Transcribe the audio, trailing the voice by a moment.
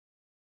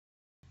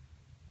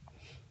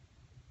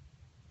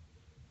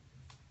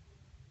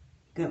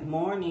Good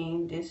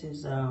morning. This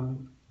is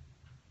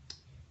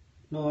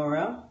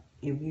Nora.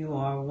 If you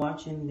are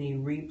watching the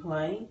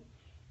replay,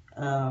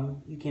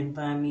 you can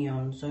find me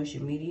on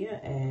social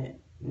media at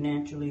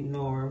Naturally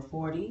Nora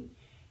 40.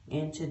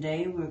 And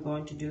today we're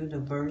going to do the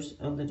verse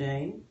of the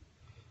day.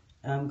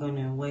 I'm going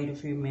to wait a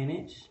few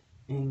minutes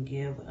and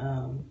give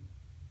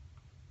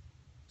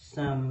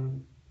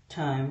some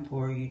time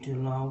for you to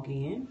log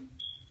in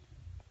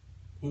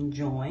and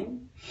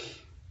join.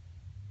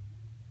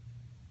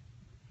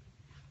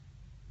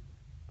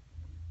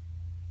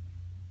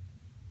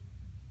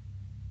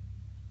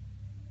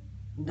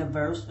 The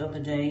verse of the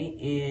day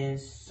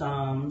is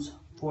Psalms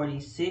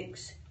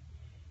 46,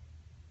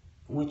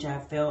 which I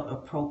felt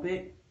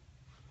appropriate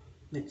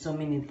with so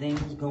many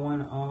things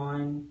going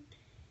on,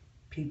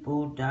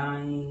 people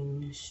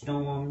dying,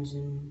 storms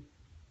and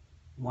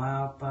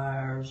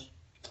wildfires.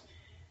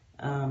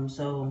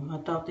 So I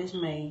thought this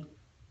may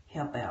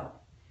help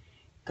out.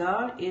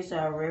 God is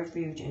our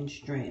refuge and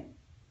strength,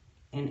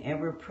 an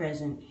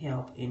ever-present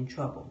help in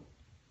trouble.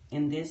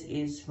 And this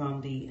is from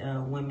the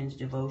Women's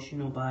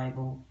Devotional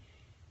Bible.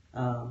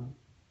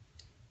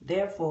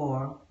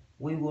 Therefore,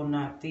 we will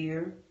not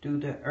fear, though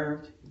the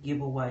earth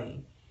give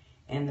away,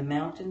 and the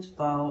mountains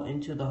fall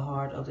into the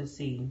heart of the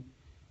sea,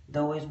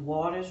 though its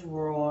waters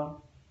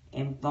roar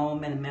and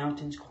foam and the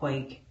mountains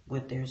quake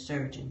with their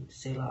surging.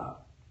 Selah.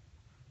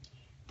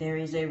 There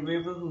is a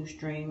river whose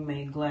stream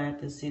made glad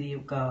the city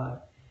of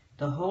God,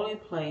 the holy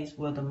place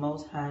where the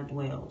Most High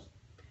dwells.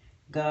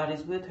 God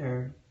is with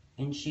her,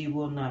 and she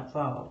will not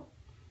fall.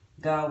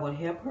 God will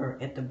help her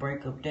at the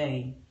break of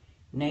day.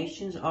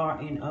 Nations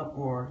are in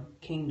uproar,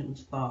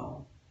 kingdoms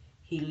fall.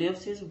 He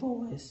lifts his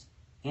voice,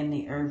 and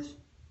the earth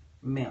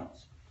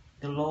melts.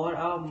 The Lord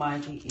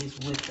Almighty is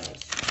with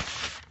us.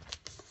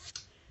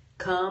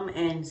 Come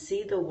and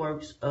see the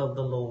works of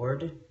the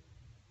Lord,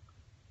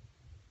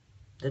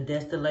 the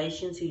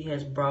desolations he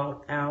has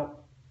brought on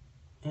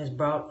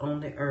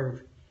the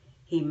earth.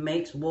 He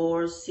makes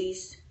wars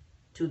cease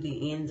to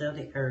the ends of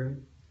the earth.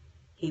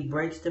 He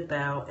breaks the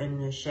bow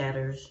and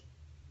shatters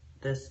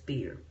the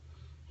spear.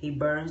 He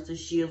burns the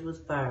shields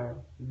with fire.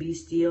 Be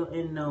still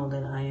and know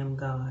that I am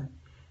God.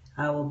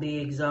 I will be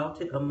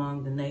exalted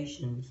among the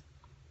nations.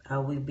 I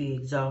will be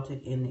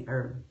exalted in the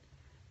earth.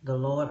 The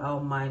Lord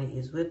Almighty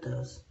is with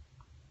us.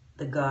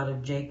 The God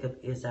of Jacob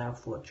is our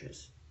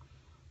fortress.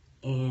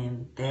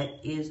 And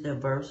that is the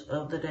verse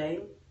of the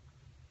day.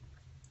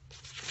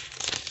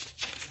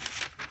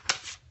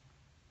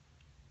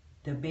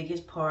 The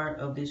biggest part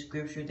of this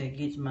scripture that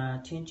gets my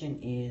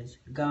attention is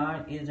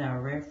God is our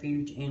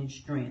refuge and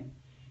strength,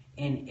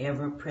 and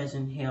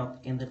ever-present help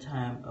in the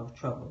time of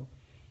trouble.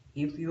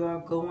 If you are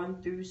going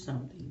through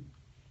something,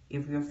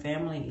 if your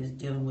family is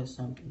dealing with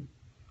something,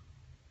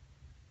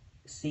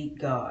 seek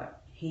God.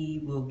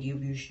 He will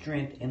give you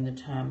strength in the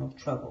time of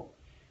trouble.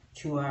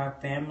 To our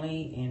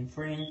family and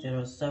friends that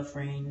are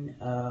suffering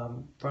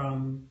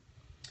from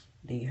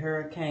the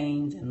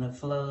hurricanes and the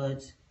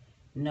floods,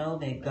 know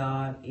that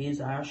God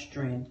is our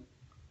strength.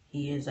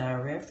 He is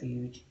our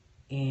refuge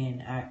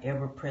and our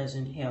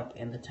ever-present help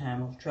in the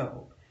time of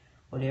trouble.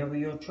 Whatever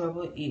your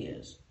trouble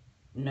is,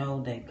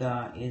 know that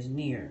God is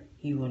near.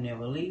 He will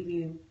never leave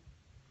you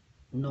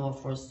nor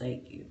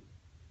forsake you.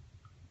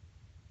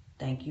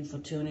 Thank you for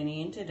tuning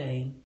in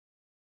today.